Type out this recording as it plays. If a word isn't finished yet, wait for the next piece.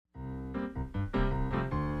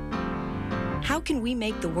How can we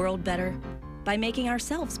make the world better? By making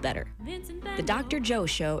ourselves better. The Dr. Joe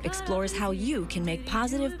Show explores how you can make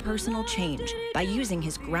positive personal change by using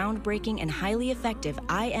his groundbreaking and highly effective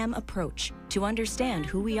I Am approach to understand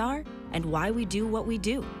who we are and why we do what we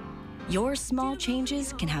do. Your small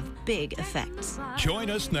changes can have big effects.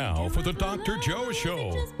 Join us now for the Dr. Joe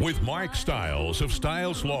Show with Mark Stiles of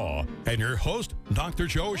Stiles Law and your host, Dr.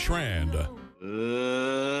 Joe Schrand.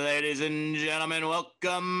 Ladies and gentlemen,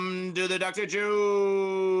 welcome to the Dr.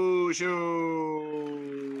 Joe Show.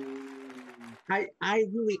 I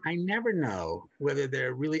never know whether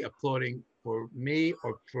they're really applauding for me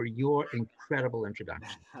or for your incredible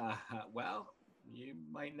introduction. Well, you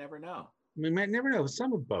might never know. We might never know.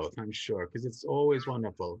 Some of both, I'm sure, because it's always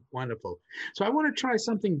wonderful, wonderful. So I want to try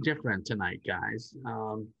something different tonight, guys.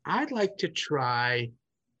 I'd like to try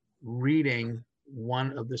reading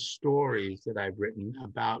one of the stories that I've written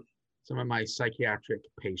about some of my psychiatric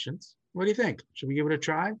patients. What do you think? Should we give it a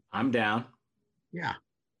try? I'm down. Yeah.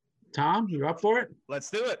 Tom, you up for it? Let's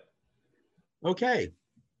do it. Okay.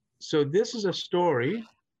 So this is a story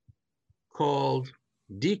called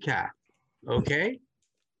Decaf. Okay.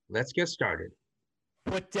 Let's get started.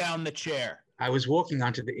 Put down the chair. I was walking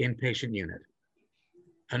onto the inpatient unit.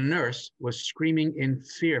 A nurse was screaming in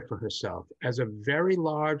fear for herself as a very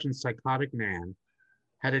large and psychotic man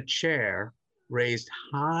had a chair raised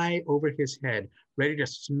high over his head, ready to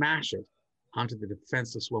smash it onto the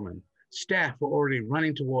defenseless woman. Staff were already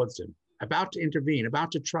running towards him, about to intervene,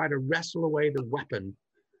 about to try to wrestle away the weapon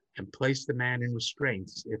and place the man in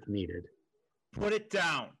restraints if needed. Put it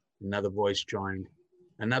down. Another voice joined.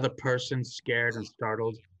 Another person, scared and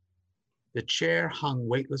startled. The chair hung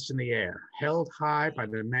weightless in the air, held high by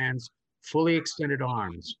the man's fully extended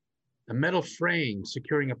arms. A metal frame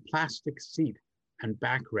securing a plastic seat and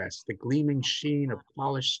backrest, the gleaming sheen of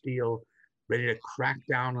polished steel, ready to crack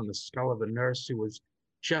down on the skull of the nurse who was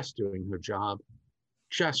just doing her job,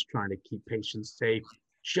 just trying to keep patients safe,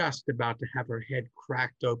 just about to have her head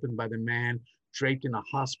cracked open by the man draped in a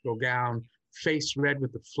hospital gown, face red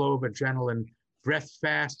with the flow of adrenaline, breath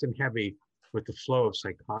fast and heavy with the flow of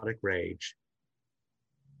psychotic rage.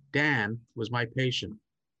 Dan was my patient,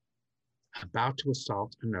 about to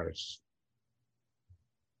assault a nurse.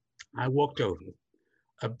 I walked over,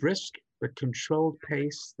 a brisk but controlled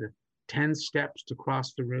pace, the 10 steps to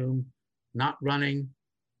cross the room, not running,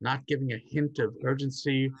 not giving a hint of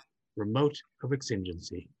urgency, remote of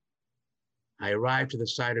exigency. I arrived to the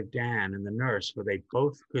side of Dan and the nurse where they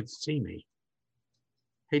both could see me.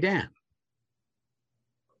 Hey, Dan.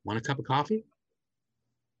 Want a cup of coffee?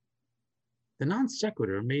 The non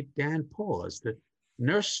sequitur made Dan pause. The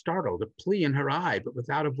nurse startled, a plea in her eye, but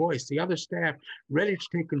without a voice. The other staff, ready to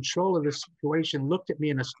take control of the situation, looked at me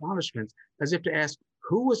in astonishment, as if to ask,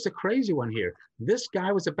 who was the crazy one here? This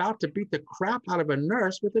guy was about to beat the crap out of a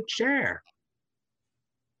nurse with a chair.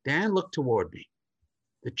 Dan looked toward me.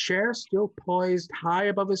 The chair still poised high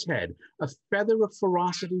above his head, a feather of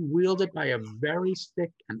ferocity wielded by a very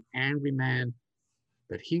sick and angry man.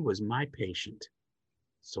 But he was my patient.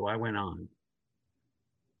 So I went on.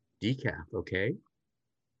 Decaf, okay?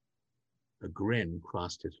 A grin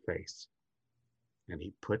crossed his face, and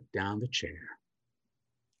he put down the chair.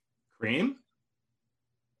 Cream?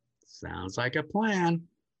 Sounds like a plan.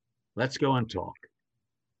 Let's go and talk.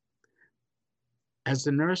 As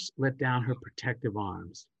the nurse let down her protective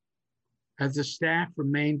arms, as the staff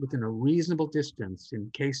remained within a reasonable distance in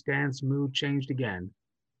case Dan's mood changed again,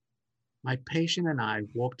 my patient and I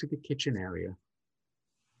walked to the kitchen area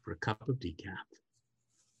for a cup of decaf.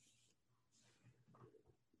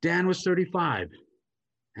 Dan was 35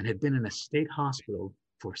 and had been in a state hospital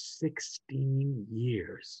for 16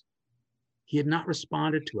 years. He had not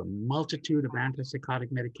responded to a multitude of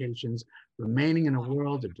antipsychotic medications, remaining in a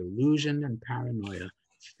world of delusion and paranoia,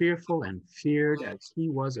 fearful and feared as he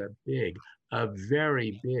was a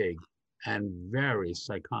very big and very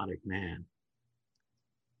psychotic man.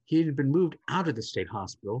 He had been moved out of the state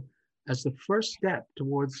hospital as the first step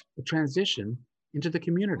towards a transition into the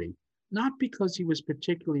community, not because he was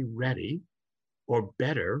particularly ready or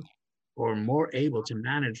better or more able to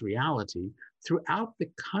manage reality. Throughout the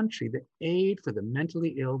country, the aid for the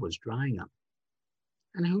mentally ill was drying up.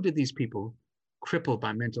 And who did these people crippled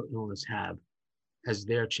by mental illness have as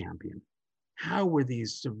their champion? How were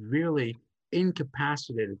these severely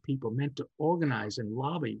incapacitated people meant to organize and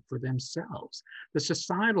lobby for themselves? The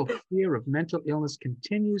societal fear of mental illness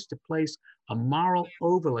continues to place a moral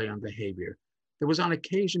overlay on behavior that was on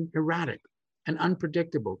occasion erratic and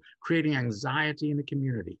unpredictable, creating anxiety in the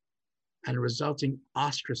community and resulting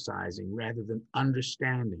ostracizing rather than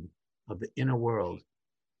understanding of the inner world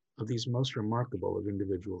of these most remarkable of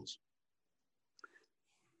individuals.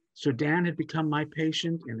 So Dan had become my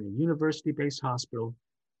patient in a university-based hospital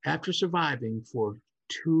after surviving for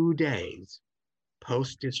 2 days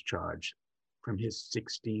post-discharge from his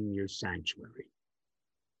 16-year sanctuary.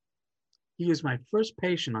 He was my first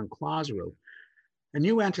patient on Clozaril, a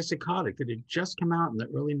new antipsychotic that had just come out in the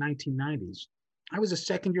early 1990s. I was a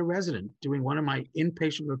second-year resident doing one of my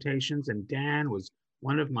inpatient rotations, and Dan was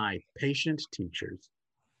one of my patient teachers.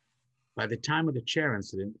 By the time of the chair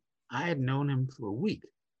incident, I had known him for a week,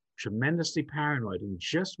 tremendously paranoid and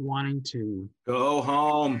just wanting to Go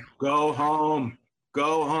home, go home,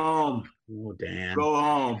 go home, oh, Dan. go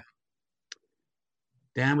home.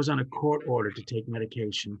 Dan was on a court order to take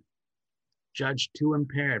medication, judged too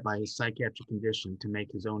impaired by his psychiatric condition to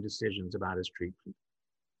make his own decisions about his treatment.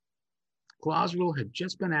 Clozaril had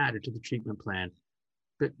just been added to the treatment plan,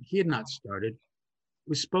 but he had not started.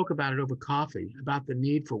 We spoke about it over coffee, about the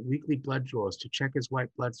need for weekly blood draws to check his white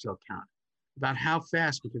blood cell count, about how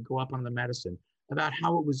fast we could go up on the medicine, about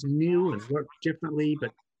how it was new and worked differently,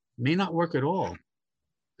 but may not work at all,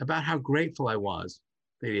 about how grateful I was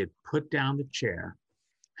that he had put down the chair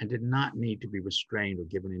and did not need to be restrained or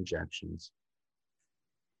given injections.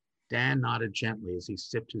 Dan nodded gently as he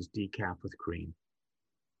sipped his decaf with cream.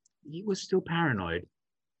 He was still paranoid,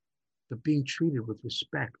 but being treated with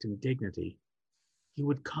respect and dignity, he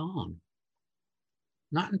would calm.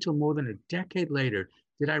 Not until more than a decade later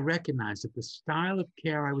did I recognize that the style of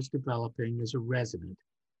care I was developing as a resident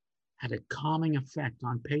had a calming effect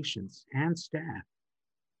on patients and staff.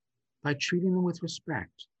 By treating them with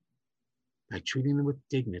respect, by treating them with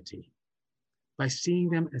dignity, by seeing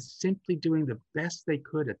them as simply doing the best they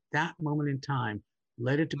could at that moment in time,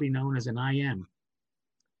 led it to be known as an IM,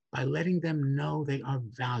 by letting them know they are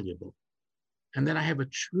valuable and that I have a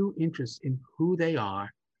true interest in who they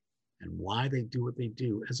are and why they do what they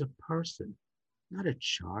do as a person, not a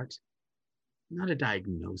chart, not a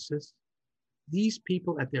diagnosis. These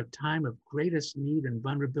people at their time of greatest need and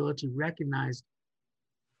vulnerability recognized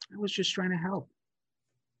I was just trying to help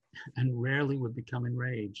and rarely would become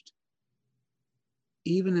enraged.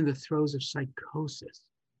 Even in the throes of psychosis,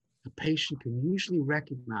 a patient can usually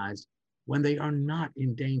recognize when they are not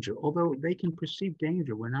in danger, although they can perceive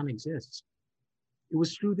danger where none exists. It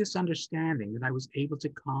was through this understanding that I was able to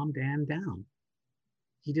calm Dan down.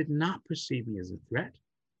 He did not perceive me as a threat,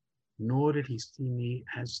 nor did he see me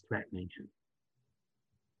as threatening him.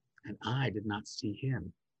 And I did not see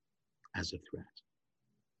him as a threat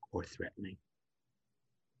or threatening.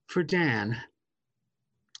 For Dan,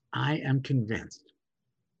 I am convinced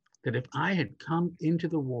that if I had come into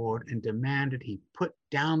the ward and demanded he put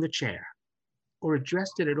down the chair or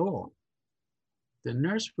addressed it at all, the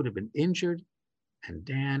nurse would have been injured and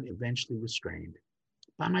Dan eventually restrained.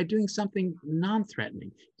 By my doing something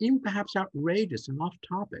non-threatening, even perhaps outrageous and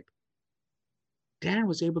off-topic, Dan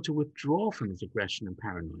was able to withdraw from his aggression and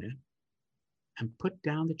paranoia and put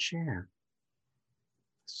down the chair.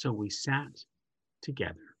 So we sat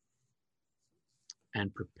together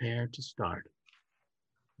and prepared to start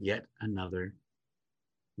yet another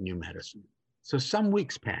new medicine. So some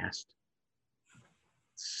weeks passed.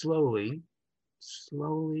 Slowly,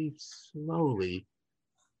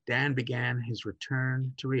 Dan began his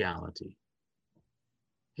return to reality.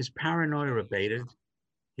 His paranoia abated,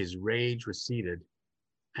 his rage receded,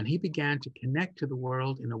 and he began to connect to the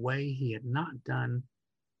world in a way he had not done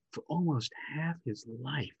for almost half his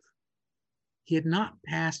life. He had not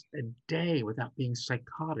passed a day without being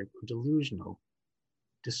psychotic or delusional,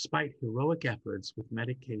 despite heroic efforts with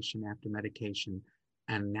medication after medication,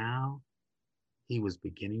 and now he was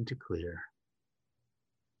beginning to clear.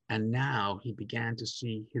 And now he began to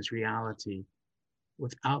see his reality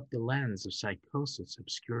without the lens of psychosis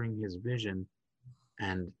obscuring his vision,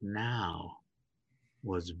 and now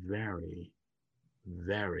was very,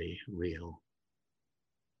 very real.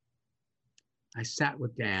 I sat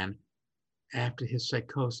with Dan after his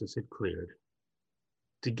psychosis had cleared.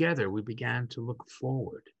 Together, we began to look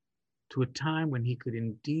forward to a time when he could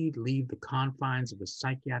indeed leave the confines of a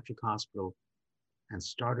psychiatric hospital and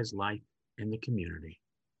start his life in the community.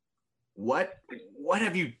 What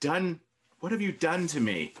have you done? What have you done to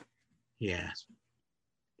me? He asked.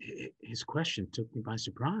 His question took me by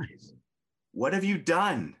surprise. What have you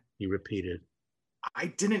done? He repeated. I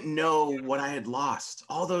didn't know what I had lost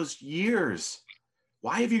all those years.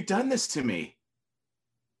 Why have you done this to me?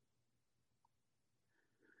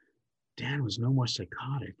 Dan was no more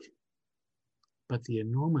psychotic, but the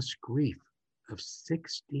enormous grief of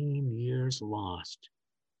 16 years lost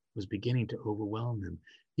was beginning to overwhelm him.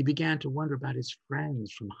 He began to wonder about his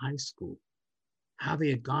friends from high school, how they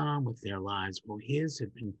had gone on with their lives while his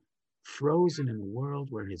had been frozen in a world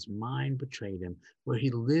where his mind betrayed him, where he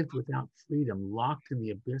lived without freedom, locked in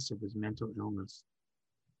the abyss of his mental illness.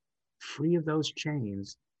 Free of those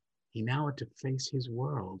chains, he now had to face his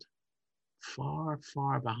world, far,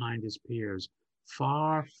 far behind his peers,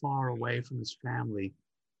 far, far away from his family,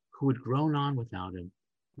 who had grown on without him,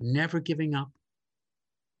 never giving up,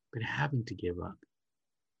 but having to give up,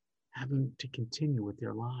 having to continue with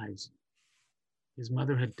their lives. His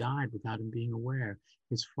mother had died without him being aware.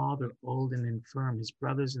 His father, old and infirm. His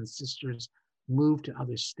brothers and sisters moved to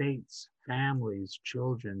other states, families,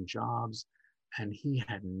 children, jobs, and he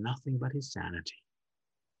had nothing but his sanity.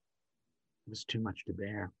 It was too much to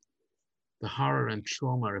bear. The horror and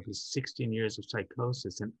trauma of his 16 years of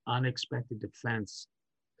psychosis, an unexpected defense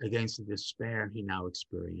against the despair he now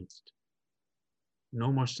experienced.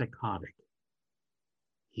 No more psychotic.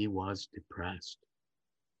 He was depressed.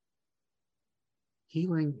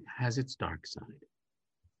 Healing has its dark side,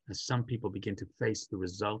 as some people begin to face the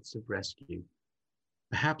results of rescue,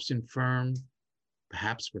 perhaps infirm,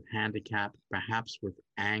 perhaps with handicap, perhaps with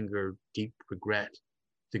anger, deep regret,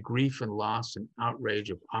 the grief and loss and outrage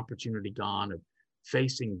of opportunity gone, of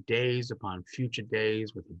facing days upon future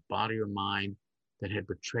days with a body or mind that had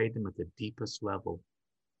betrayed them at the deepest level.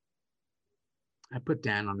 I put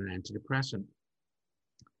Dan on an antidepressant.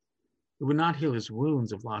 It would not heal his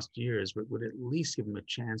wounds of lost years, but would at least give him a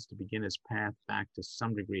chance to begin his path back to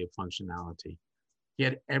some degree of functionality. He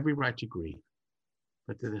had every right to grieve,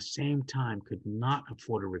 but at the same time could not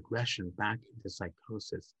afford a regression back into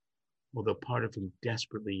psychosis, although part of him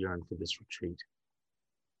desperately yearned for this retreat.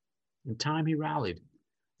 In time, he rallied.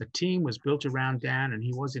 A team was built around Dan, and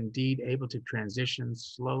he was indeed able to transition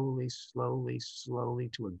slowly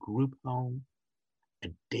to a group home, a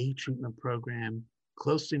day treatment program,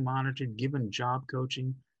 closely monitored, given job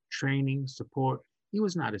coaching, training, support. He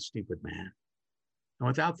was not a stupid man. And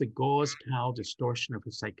without the gauze cowl distortion of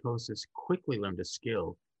his psychosis, quickly learned a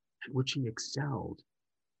skill at which he excelled.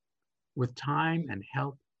 With time and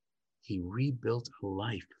help, he rebuilt a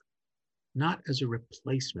life, not as a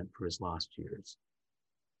replacement for his lost years,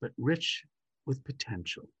 but rich with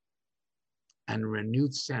potential and a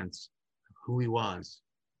renewed sense of who he was,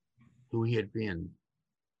 who he had been,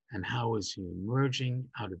 and how was he emerging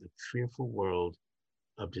out of the fearful world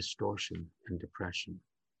of distortion and depression.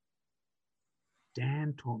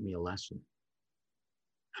 Dan taught me a lesson.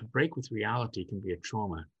 A break with reality can be a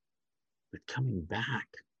trauma, but coming back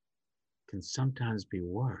can sometimes be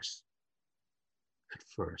worse at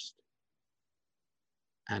first.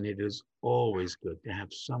 And it is always good to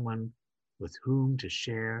have someone with whom to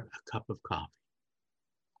share a cup of coffee,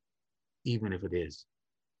 even if it is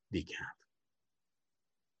decaf.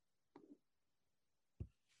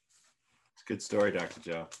 It's a good story, Dr.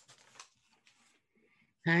 Joe.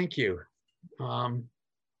 Thank you. Tell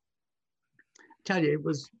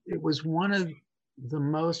you, it was one of the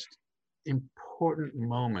most important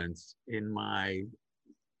moments in my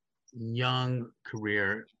young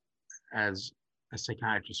career as a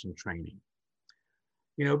psychiatrist in training.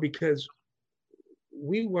 You know, because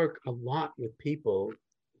we work a lot with people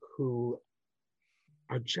who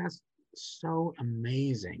are just so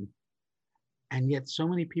amazing, and yet so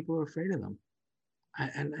many people are afraid of them.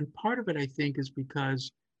 And part of it, I think, is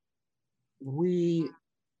because we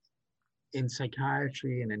in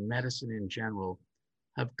psychiatry and in medicine in general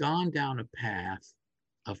have gone down a path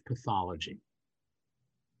of pathology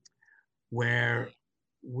where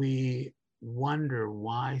we wonder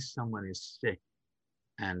why someone is sick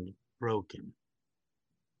and broken.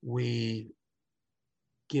 We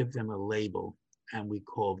give them a label and we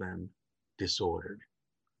call them disordered.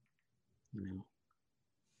 You know,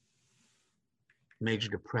 major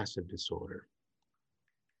depressive disorder,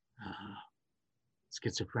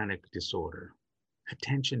 schizophrenic disorder,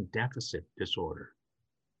 attention deficit disorder,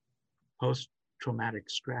 post-traumatic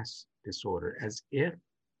stress disorder, as if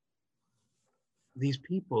these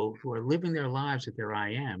people who are living their lives at their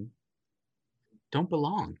IM don't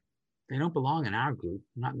belong. They don't belong in our group,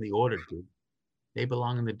 not in the ordered group. They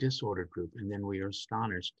belong in the disordered group, and then we are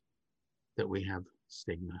astonished that we have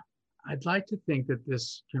stigma. I'd like to think that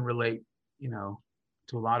this can relate, you know,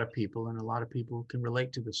 to a lot of people, and a lot of people can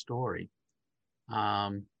relate to the story.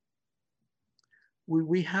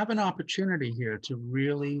 We have an opportunity here to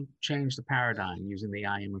really change the paradigm using the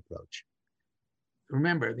IM approach.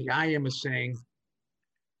 Remember, the IM is saying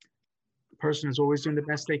the person is always doing the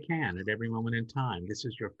best they can at every moment in time. This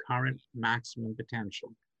is your current maximum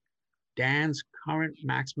potential. Dan's current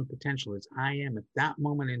maximum potential is IM at that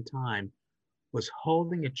moment in time was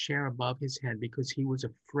holding a chair above his head because he was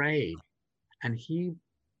afraid, and he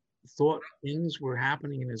thought things were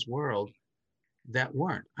happening in his world that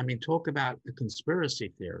weren't. I mean, talk about a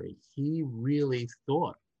conspiracy theory. He really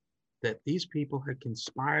thought that these people had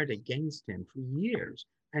conspired against him for years,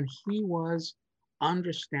 and he was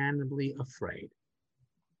understandably afraid.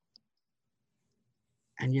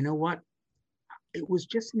 And you know what? It was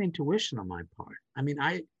just an intuition on my part. I mean,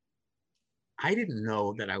 I didn't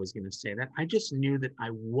know that I was going to say that. I just knew that I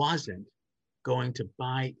wasn't going to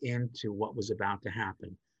buy into what was about to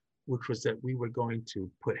happen, which was that we were going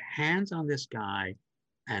to put hands on this guy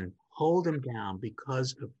and hold him down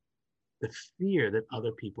because of the fear that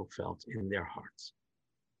other people felt in their hearts.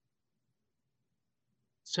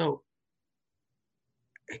 So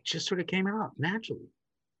it just sort of came out naturally.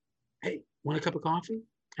 Hey, want a cup of coffee?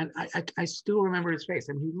 And I still remember his face.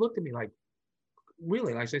 I mean, he looked at me like,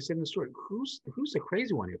 really, like I said in the story, who's the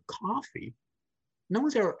crazy one here? Coffee? No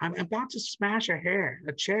one's ever, I'm about to smash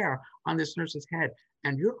a chair on this nurse's head,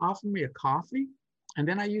 and you're offering me a coffee? And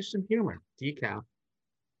then I used some humor, decaf.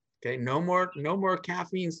 Okay, no more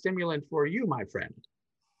caffeine stimulant for you, my friend.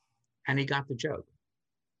 And he got the joke.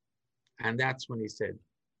 And that's when he said,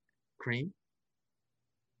 cream?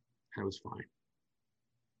 And it was fine.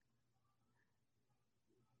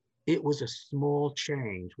 It was a small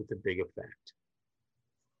change with a big effect.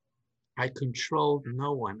 I controlled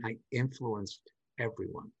no one. I influenced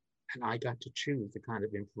everyone. And I got to choose the kind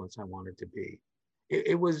of influence I wanted to be.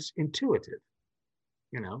 It was intuitive,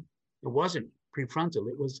 you know. It wasn't prefrontal.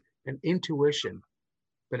 It was an intuition.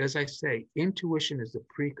 But as I say, intuition is the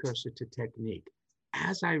precursor to technique.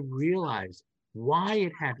 As I realized why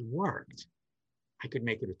it had worked, I could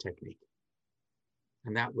make it a technique.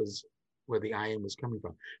 And that was where the I am was coming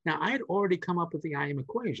from. Now, I had already come up with the I am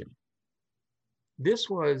equation. This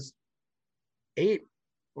was 8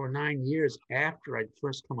 or 9 years after I'd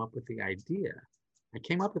first come up with the idea. I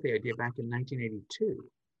came up with the idea back in 1982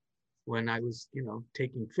 when I was,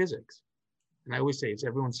 taking physics. And I always say, is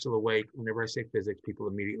everyone still awake? Whenever I say physics, people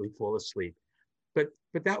immediately fall asleep. But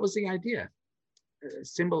that was the idea.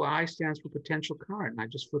 Symbol I stands for potential current. And I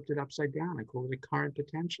just flipped it upside down. I called it a current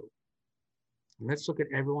potential. And let's look at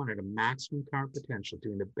everyone at a maximum current potential,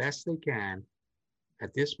 doing the best they can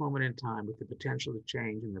at this moment in time with the potential to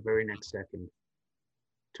change in the very next second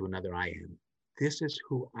to another I am. This is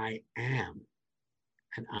who I am,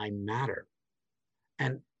 and I matter.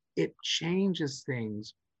 And it changes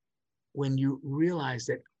things when you realize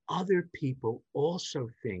that other people also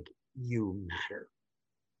think you matter.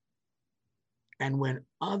 And when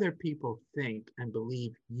other people think and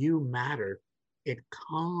believe you matter, it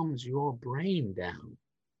calms your brain down.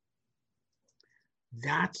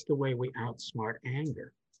 That's the way we outsmart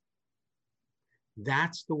anger.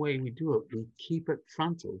 That's the way we do it. We keep it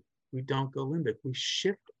frontal. We don't go limbic. We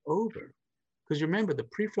shift over. Because remember, the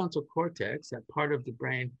prefrontal cortex, that part of the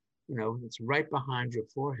brain, it's right behind your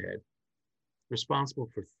forehead, responsible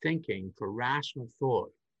for thinking, for rational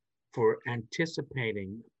thought, for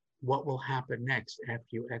anticipating what will happen next after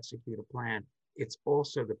you execute a plan. It's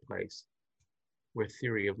also the place where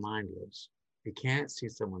theory of mind lives. We can't see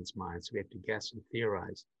someone's mind, so we have to guess and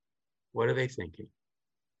theorize. What are they thinking?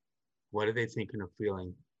 What are they thinking or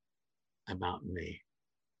feeling about me?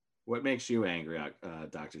 What makes you angry,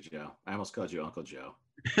 Dr. Joe? I almost called you Uncle Joe.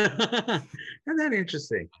 Isn't that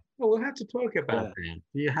interesting? Well, we'll have to talk about that.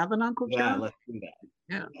 Do you have an Uncle Joe? Yeah, let's do that.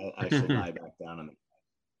 Yeah. I should lie back down on the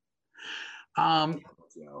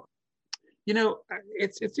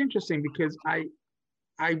it's interesting because I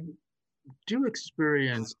do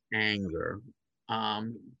experience anger,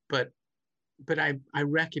 but I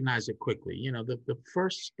recognize it quickly. The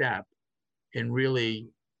first step in really,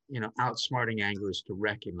 outsmarting anger is to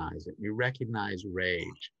recognize it. You recognize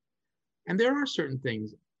rage. And there are certain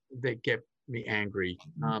things that get me angry.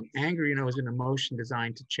 Anger, is an emotion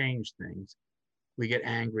designed to change things. We get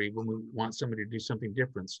angry when we want somebody to do something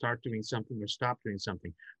different, start doing something or stop doing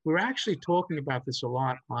something. We're actually talking about this a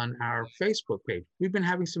lot on our Facebook page. We've been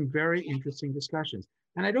having some very interesting discussions.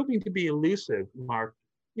 And I don't mean to be elusive, Mark.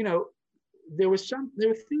 There were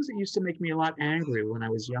things that used to make me a lot angry when I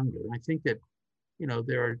was younger. And I think that,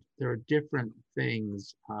 there are different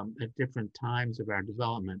things at different times of our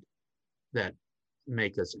development that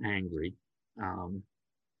make us angry.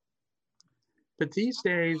 But these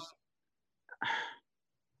days,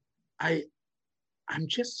 I'm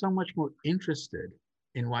just so much more interested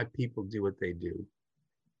in why people do what they do.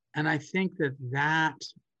 And I think that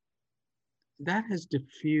has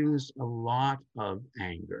diffused a lot of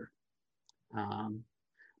anger.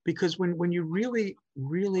 Because when you really,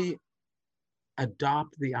 really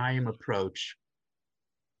adopt the I am approach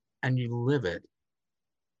and you live it,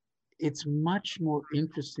 it's much more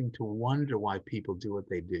interesting to wonder why people do what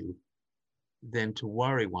they do than to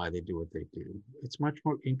worry why they do what they do. It's much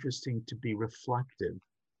more interesting to be reflective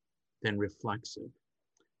than reflexive.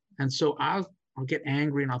 And so I'll get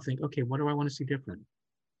angry and I'll think, okay, what do I want to see different?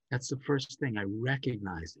 That's the first thing. I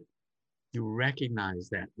recognize it. You recognize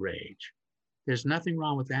that rage. There's nothing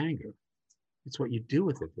wrong with anger. It's what you do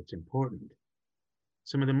with it that's important.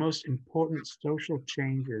 Some of the most important social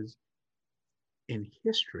changes in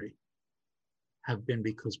history have been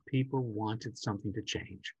because people wanted something to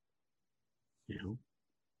change. You know,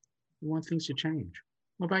 you want things to change.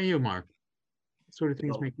 What about you, Mark? What sort of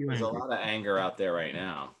things make you angry? There's a lot of anger out there right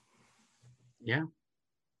now. Yeah.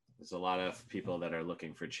 There's a lot of people that are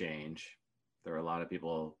looking for change. There are a lot of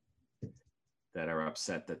people that are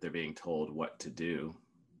upset that they're being told what to do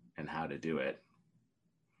and how to do it.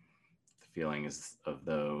 The feeling is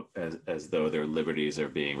as though their liberties are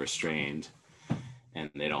being restrained, and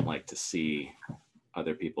they don't like to see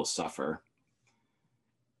other people suffer.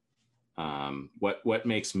 What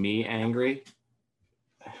makes me angry?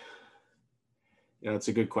 It's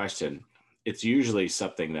a good question. It's usually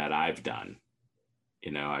something that I've done.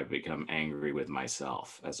 I've become angry with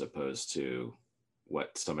myself as opposed to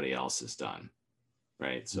what somebody else has done,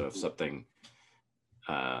 right? So if something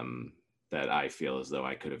that I feel as though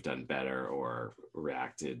I could have done better or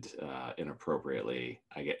reacted inappropriately,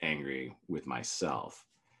 I get angry with myself.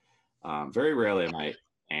 Very rarely am I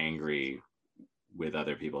angry with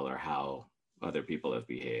other people or how other people have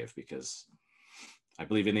behaved, because I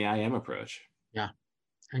believe in the I am approach. Yeah,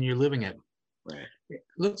 and you're living it. Right. It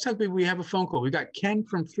looks like we have a phone call. We got Ken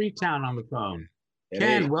from Freetown on the phone. Hey.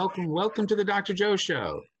 Ken, welcome to the Dr. Joe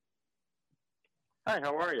Show. Hi,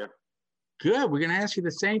 how are you? Good. We're going to ask you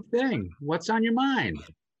the same thing. What's on your mind?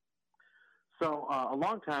 So a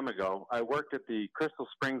long time ago, I worked at the Crystal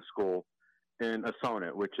Springs School in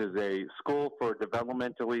Assonet, which is a school for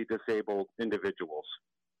developmentally disabled individuals.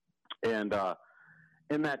 And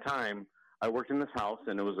in that time, I worked in this house,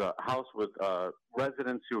 and it was a house with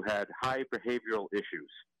residents who had high behavioral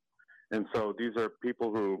issues. And so these are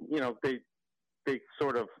people who, they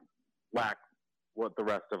sort of lack what the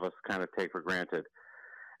rest of us kind of take for granted.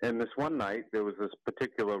 And this one night, there was this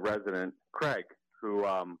particular resident, Craig, who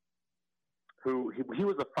he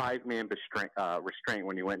was a 5-man restraint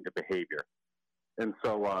when he went into behavior. And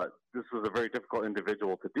so this was a very difficult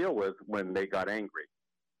individual to deal with when they got angry.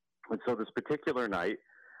 And so this particular night,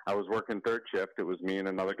 I was working third shift. It was me and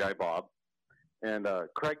another guy, Bob. And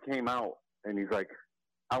Craig came out, and he's like,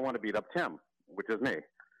 I want to beat up Tim, which is me.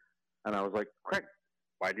 And I was like, Craig,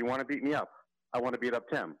 why do you want to beat me up? I want to beat up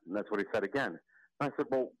Tim. And that's what he said again. And I said,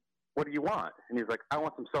 well, what do you want? And he's like, I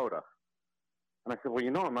want some soda. And I said,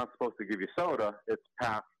 well, I'm not supposed to give you soda. It's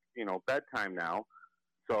past, bedtime now.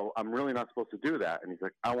 So I'm really not supposed to do that. And he's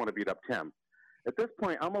like, I want to beat up Tim. At this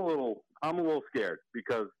point, I'm a little scared,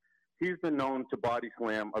 because he's been known to body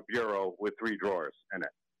slam a bureau with 3 drawers in it,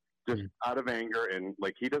 just out of anger. And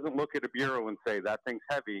he doesn't look at a bureau and say, that thing's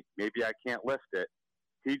heavy, maybe I can't lift it.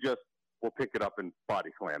 He just will pick it up and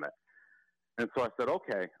body slam it. And so I said,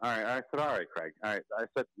 okay, all right. I said, all right, Craig. All right. I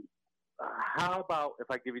said, how about if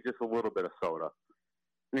I give you just a little bit of soda?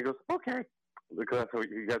 And he goes, okay, because that's how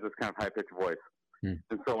he has this kind of high-pitched voice.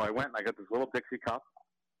 And so I went and I got this little Dixie cup,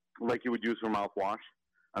 like you would use for mouthwash,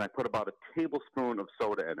 and I put about a tablespoon of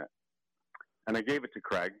soda in it. And I gave it to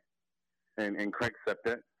Craig, and Craig sipped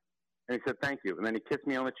it, and he said, thank you. And then he kissed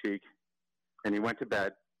me on the cheek, and he went to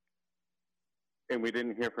bed, and we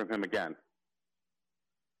didn't hear from him again.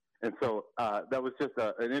 And so that was just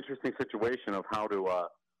an interesting situation of how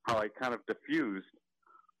I kind of diffused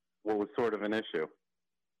what was sort of an issue.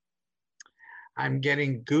 I'm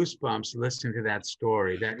getting goosebumps listening to that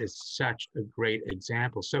story. That is such a great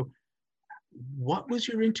example. So what was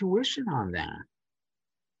your intuition on that?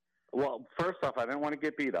 Well, first off, I didn't want to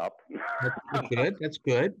get beat up. That's good. That's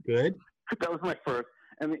good. Good. That was my first.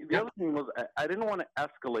 And the other thing was I didn't want to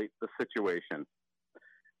escalate the situation.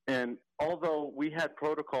 And although we had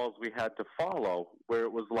protocols we had to follow where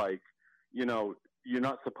it was like, you're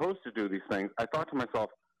not supposed to do these things, I thought to myself,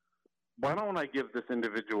 why don't I give this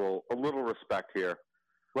individual a little respect here?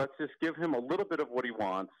 Let's just give him a little bit of what he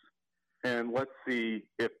wants, and let's see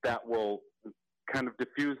if that will kind of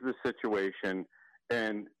diffuse the situation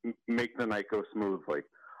and make the night go smoothly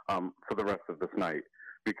for the rest of this night.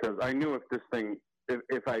 Because I knew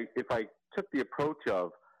if I took the approach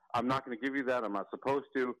of, I'm not going to give you that, I'm not supposed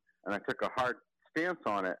to, and I took a hard stance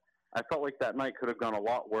on it, I felt like that night could have gone a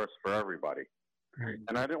lot worse for everybody. Right.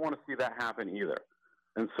 And I didn't want to see that happen either.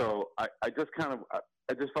 And so I just felt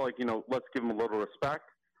like, let's give him a little respect.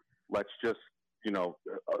 Let's just,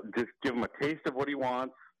 just give him a taste of what he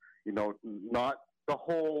wants, not the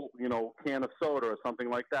whole, can of soda or something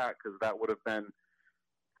like that, because that would have been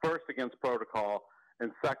first against protocol,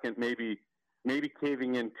 and second, maybe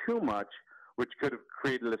caving in too much, which could have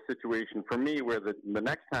created a situation for me where the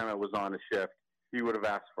next time I was on a shift, he would have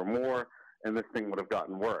asked for more, and this thing would have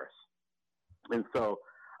gotten worse. And so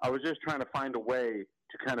I was just trying to find a way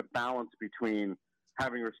to kind of balance between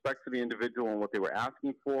having respect for the individual and what they were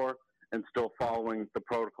asking for, and still following the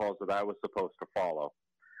protocols that I was supposed to follow.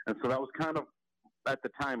 And so that was kind of, at the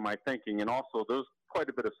time, my thinking. And also, there was quite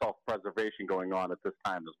a bit of self-preservation going on at this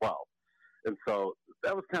time as well. And so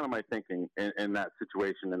that was kind of my thinking in that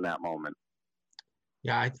situation, in that moment.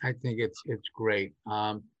 Yeah, I think it's great.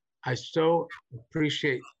 I so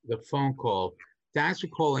appreciate the phone call. Thanks for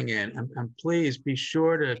calling in. And please be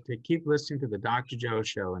sure to keep listening to the Dr. Joe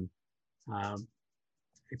Show. And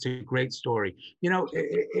it's a great story.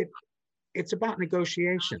 It's about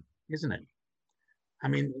negotiation, isn't it? I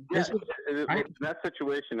mean, yeah, right? In that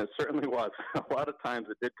situation, it certainly was. A lot of times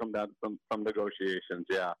it did come down to some negotiations,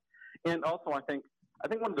 yeah. And also, I think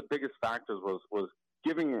one of the biggest factors was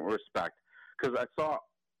giving respect, because I saw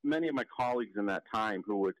many of my colleagues in that time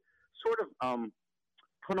who would sort of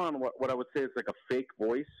put on what I would say is like a fake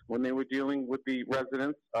voice when they were dealing with the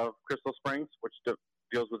residents of Crystal Springs, which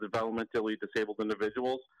deals with developmentally disabled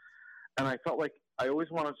individuals. And I felt like I always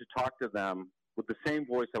wanted to talk to them with the same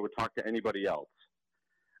voice I would talk to anybody else.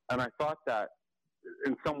 And I thought that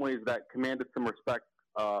in some ways that commanded some respect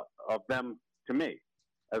of them to me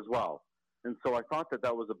as well. And so I thought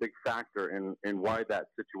that was a big factor in why that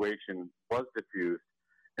situation was diffused,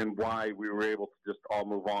 and why we were able to just all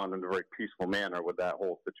move on in a very peaceful manner with that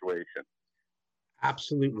whole situation.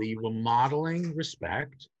 Absolutely. You were modeling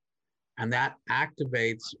respect, and that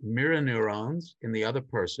activates mirror neurons in the other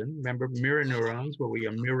person. Remember, mirror neurons, where we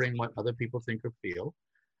are mirroring what other people think or feel.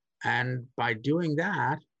 And by doing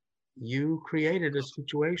that, you created a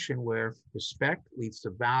situation where respect leads to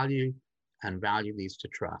value, and value leads to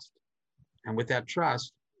trust. And with that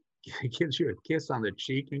trust, it gives you a kiss on the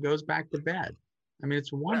cheek and goes back to bed. I mean,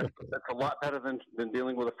 it's wonderful. That's a lot better than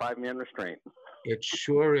dealing with a 5-man restraint. It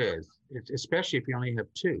sure is, especially if you only have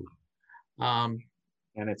 2.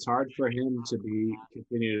 And it's hard for him to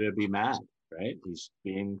continue to be mad, right? He's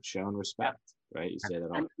being shown respect, right? You say that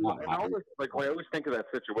all the time. I always think of that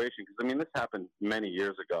situation, because I mean, this happened many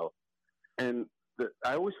years ago, and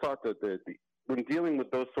I always thought that when dealing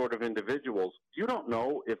with those sort of individuals, you don't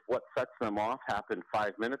know if what sets them off happened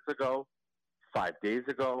 5 minutes ago, 5 days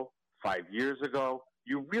ago, 5 years ago.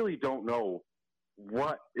 You really don't know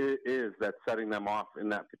what it is that's setting them off in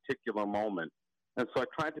that particular moment. And so I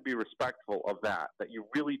tried to be respectful of that you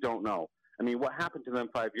really don't know. I mean, what happened to them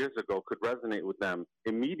 5 years ago could resonate with them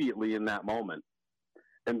immediately in that moment.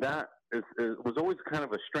 And that was always kind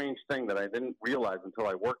of a strange thing that I didn't realize until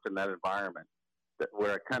I worked in that environment,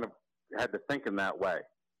 where I kind of had to think in that way.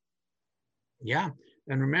 Yeah.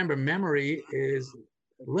 And remember, memory is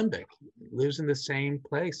limbic. It lives in the same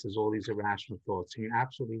place as all these irrational thoughts. And you're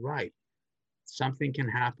absolutely right. Something can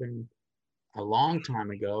happen a long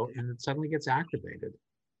time ago, and it suddenly gets activated,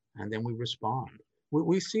 and then we respond.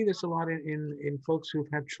 We see this a lot in folks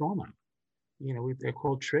who've had trauma. They're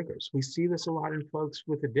called triggers. We see this a lot in folks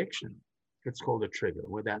with addiction. It's called a trigger,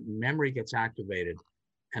 where that memory gets activated,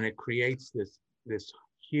 and it creates this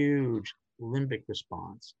huge limbic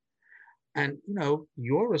response. And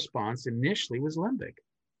your response initially was limbic,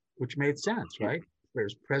 which made sense, right?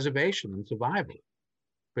 There's preservation and survival,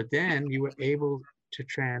 but then you were able to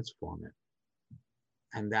transform it.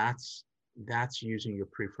 And that's using your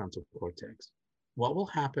prefrontal cortex. What will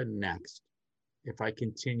happen next if I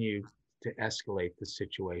continue to escalate the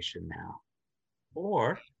situation now?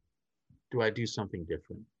 Or do I do something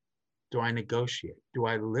different? Do I negotiate? Do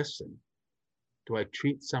I listen? Do I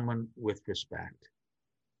treat someone with respect?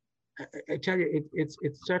 I tell you, it's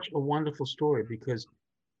such a wonderful story, because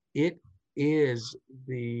it is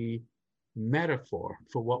the metaphor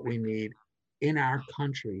for what we need in our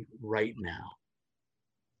country right now.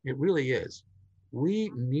 It really is.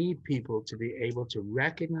 We need people to be able to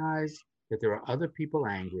recognize that there are other people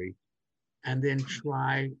angry, and then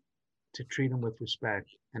try to treat them with respect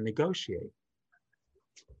and negotiate.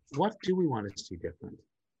 What do we want to see different?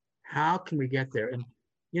 How can we get there? And,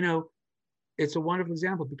 it's a wonderful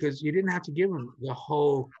example, because you didn't have to give them the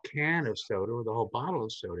whole can of soda or the whole bottle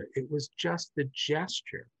of soda. It was just the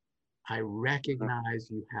gesture. I recognize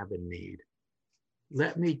you have a need.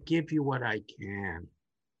 Let me give you what I can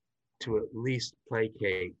to at least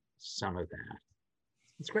placate some of that.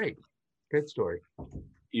 It's great. Good story.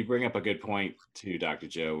 You bring up a good point too, Dr.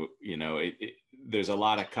 Joe. There's a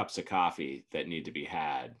lot of cups of coffee that need to be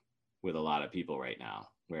had with a lot of people right now,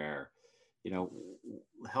 where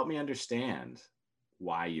help me understand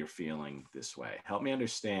why you're feeling this way. Help me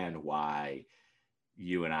understand why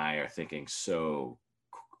you and I are thinking so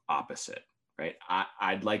opposite, right?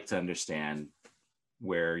 I'd like to understand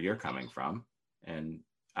where you're coming from, and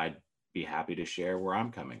I'd be happy to share where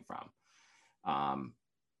I'm coming from.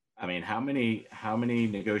 I mean, how many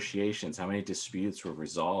negotiations, how many disputes were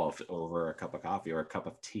resolved over a cup of coffee or a cup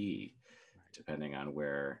of tea, depending on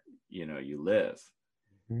where, you live.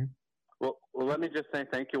 Mm-hmm. Well, let me just say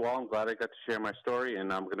thank you all. I'm glad I got to share my story,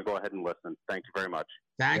 and I'm going to go ahead and listen. Thank you very much.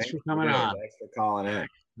 Thanks for coming on. Thanks for calling in.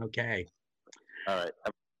 Okay. All right.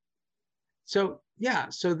 So yeah,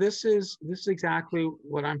 so this is exactly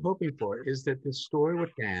what I'm hoping for, is that this story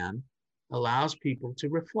with Dan allows people to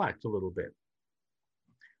reflect a little bit.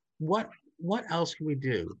 What else can we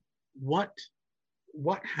do? What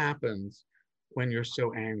happens when you're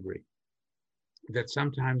so angry that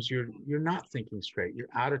sometimes you're not thinking straight, you're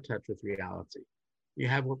out of touch with reality? You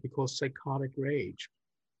have what we call psychotic rage,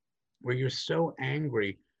 where you're so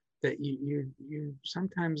angry that you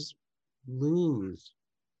sometimes lose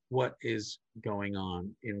what is going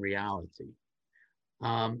on in reality.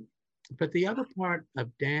 But the other part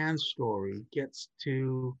of Dan's story gets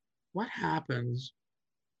to what happens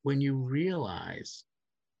when you realize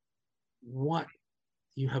what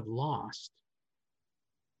you have lost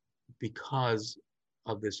because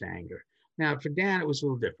of this anger. Now, for Dan, it was a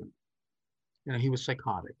little different. He was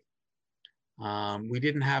psychotic. We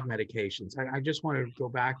didn't have medications. I just want to go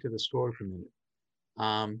back to the story for a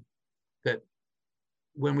minute. That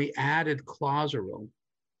when we added Clozaril,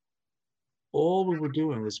 all we were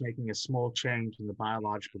doing was making a small change in the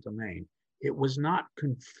biological domain. It was not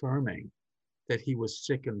confirming that he was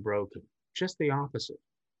sick and broken, just the opposite.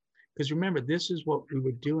 Because remember, this is what we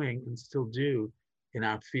were doing and still do in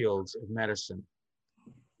our fields of medicine.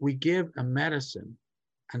 We give a medicine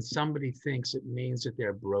and somebody thinks it means that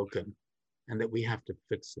they're broken and that we have to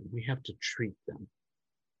fix them. We have to treat them.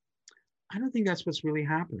 I don't think that's what's really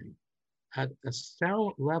happening. At a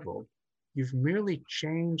cell level, you've merely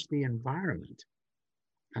changed the environment.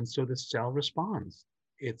 And so the cell responds.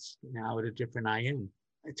 It's now at a different IM.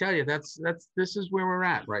 I tell you, this is where we're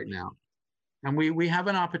at right now. And we have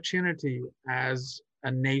an opportunity as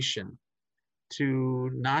a nation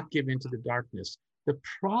to not give into the darkness. The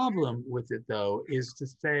problem with it, though, is to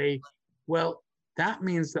say, well, that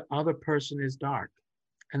means the other person is dark.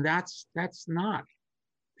 And that's not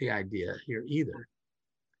the idea here either.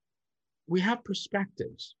 We have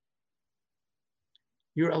perspectives.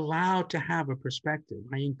 You're allowed to have a perspective.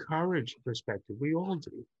 I encourage perspective. We all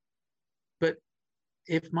do. But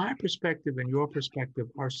if my perspective and your perspective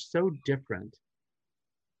are so different,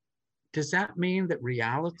 does that mean that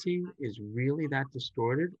reality is really that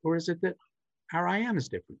distorted? Or is it that our I am is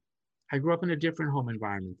different? I grew up in a different home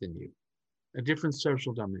environment than you, a different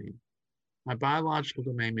social domain. My biological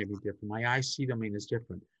domain may be different. My IC domain is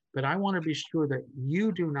different. But I want to be sure that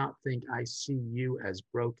you do not think I see you as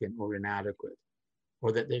broken or inadequate,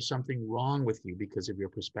 or that there's something wrong with you because of your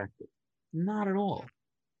perspective. Not at all.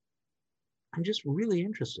 I'm just really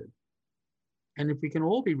interested. And if we can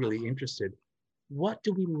all be really interested, what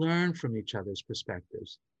do we learn from each other's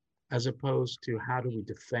perspectives, as opposed to how do we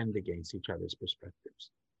defend against each other's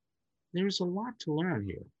perspectives? There's a lot to learn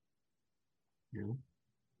here.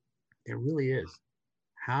 There really is.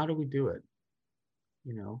 How do we do it?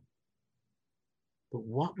 But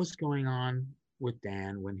what was going on with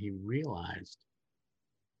Dan when he realized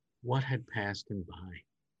what had passed him by?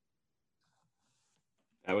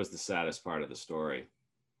 That was the saddest part of the story.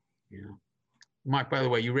 Yeah. Mark, by the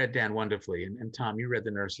way, you read Dan wonderfully. And Tom, you read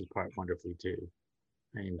the nurse's part wonderfully too.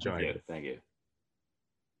 I enjoyed it. Thank you.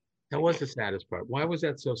 That was the saddest part. Why was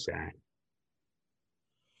that so sad?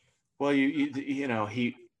 Well,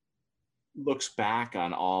 he looks back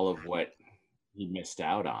on all of what he missed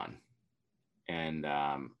out on, and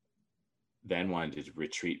then wanted to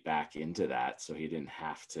retreat back into that so he didn't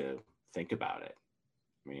have to think about it.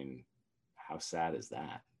 I mean, how sad is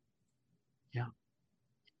that? Yeah.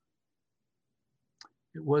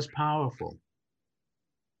 It was powerful.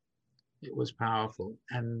 It was powerful.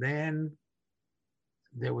 And then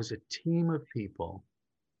there was a team of people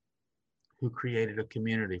who created a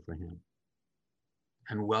community for him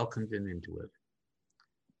and welcomed him into it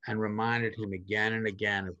and reminded him again and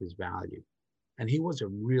again of his value. And he was a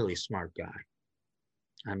really smart guy.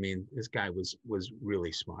 I mean, this guy was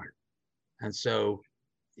really smart. And so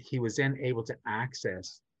he was then able to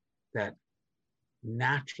access that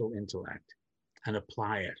natural intellect and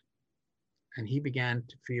apply it. And he began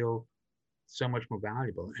to feel so much more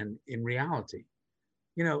valuable. And in reality,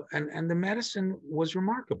 and the medicine was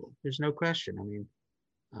remarkable. There's no question. I mean,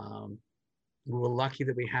 We were lucky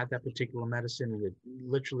that we had that particular medicine, and it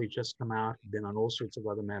literally just come out, been on all sorts of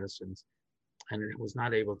other medicines, and it was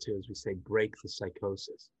not able to, as we say, break the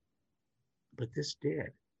psychosis. But this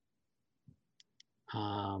did.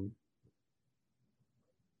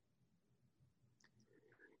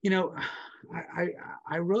 You know,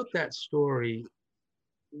 I wrote that story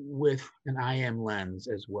with an I am lens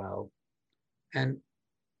as well. And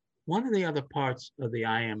one of the other parts of the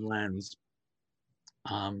I am lens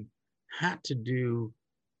had to do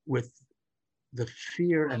with the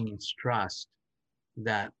fear and mistrust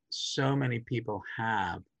that so many people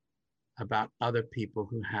have about other people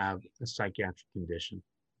who have a psychiatric condition.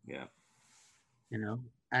 Yeah. You know,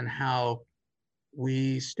 and how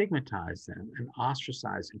we stigmatize them and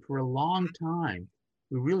ostracize them. For a long time,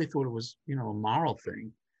 we really thought it was, you know, a moral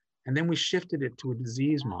thing. And then we shifted it to a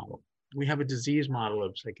disease model. We have a disease model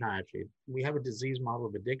of psychiatry. We have a disease model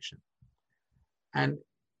of addiction. And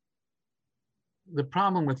the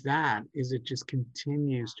problem with that is it just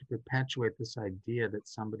continues to perpetuate this idea that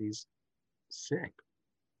somebody's sick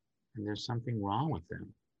and there's something wrong with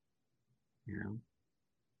them, you know?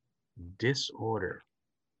 Disorder.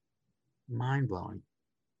 Mind-blowing.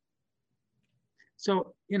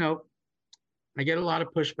 So, you know, I get a lot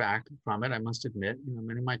of pushback from it, I must admit. You know,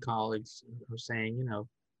 many of my colleagues are saying, you know,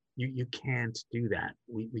 you can't do that.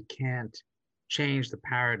 We can't change the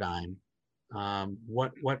paradigm.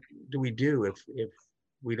 What do we do if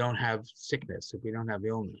we don't have sickness, if we don't have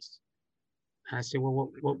illness? And I say, well,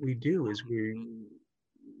 what we do is we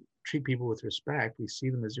treat people with respect. We see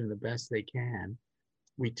them as doing the best they can.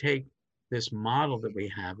 We take this model that we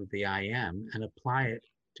have of the I am and apply it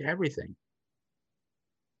to everything.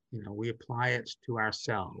 You know, we apply it to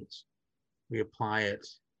ourselves. We apply it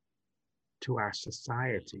to our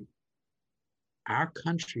society. Our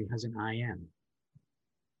country has an I am.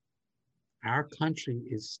 Our country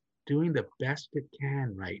is doing the best it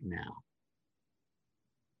can right now.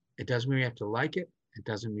 It doesn't mean we have to like it. It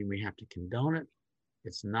doesn't mean we have to condone it.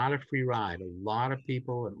 It's not a free ride. A lot of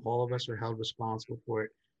people and all of us are held responsible for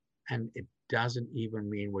it. And it doesn't even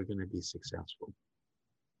mean we're going to be successful.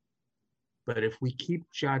 But if we keep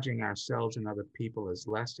judging ourselves and other people as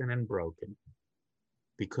less than and broken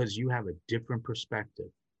because you have a different perspective,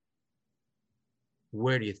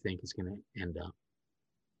 where do you think it's going to end up?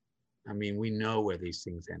 I mean, we know where these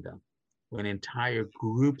things end up. When entire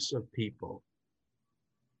groups of people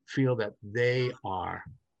feel that they are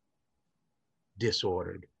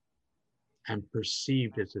disordered and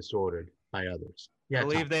perceived as disordered by others. Yeah, I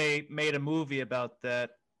believe they made a movie about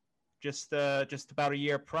that just about a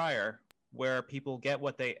year prior, where people get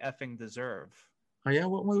what they effing deserve. Oh yeah,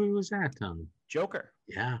 what movie was that, Tom? Joker.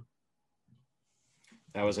 Yeah.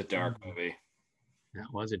 That was a dark movie. That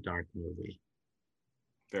was a dark movie.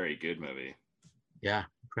 Very good movie. Yeah,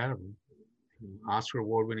 incredible. Oscar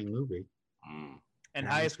award-winning movie. And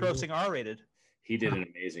highest grossing R-rated. He did an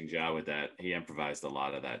amazing job with that. He improvised a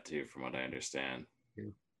lot of that too, from what I understand. Yeah.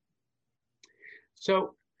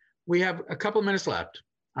 So we have a couple minutes left.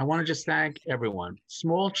 I want to just thank everyone.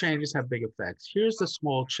 Small changes have big effects. Here's the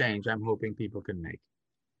small change I'm hoping people can make.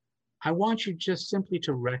 I want you just simply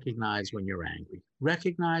to recognize when you're angry.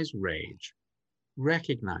 Recognize rage.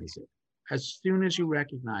 Recognize it. As soon as you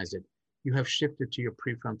recognize it, you have shifted to your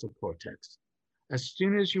prefrontal cortex. As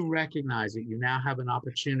soon as you recognize it, you now have an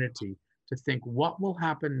opportunity to think, what will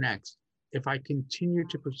happen next if I continue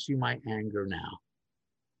to pursue my anger now?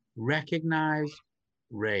 Recognize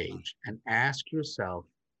rage and ask yourself,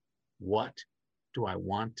 what do I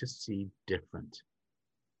want to see different?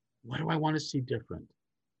 What do I want to see different?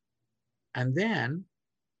 And then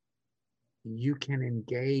you can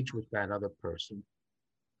engage with that other person.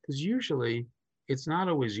 Because usually it's not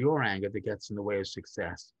always your anger that gets in the way of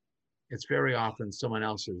success. It's very often someone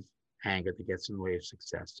else's anger that gets in the way of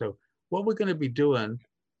success. So what we're going to be doing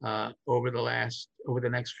over the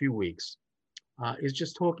next few weeks is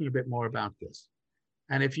just talking a bit more about this.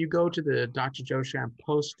 And if you go to the Dr. Joe Sham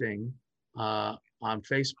posting on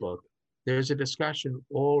Facebook, there's a discussion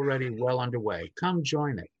already well underway. Come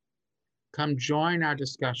join it. Come join our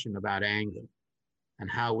discussion about anger and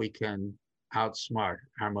how we can outsmart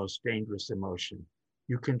our most dangerous emotion.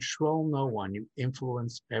 You control no one, you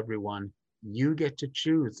influence everyone. You get to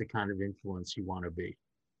choose the kind of influence you want to be.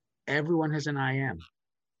 Everyone has an I am.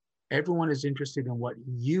 Everyone is interested in what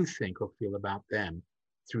you think or feel about them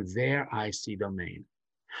through their I see domain.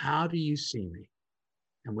 How do you see me?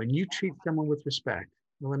 And when you treat someone with respect,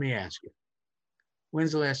 well, let me ask you,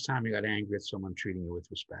 when's the last time you got angry at someone treating you with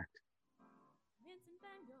respect?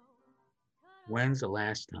 When's the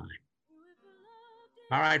last time?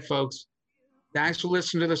 All right, folks. Thanks for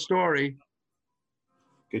listening to the story.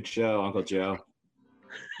 Good show, Uncle Joe.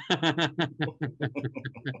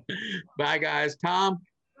 Bye, guys. Tom,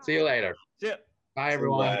 see you later. Yeah. Bye,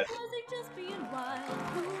 everyone. Bye.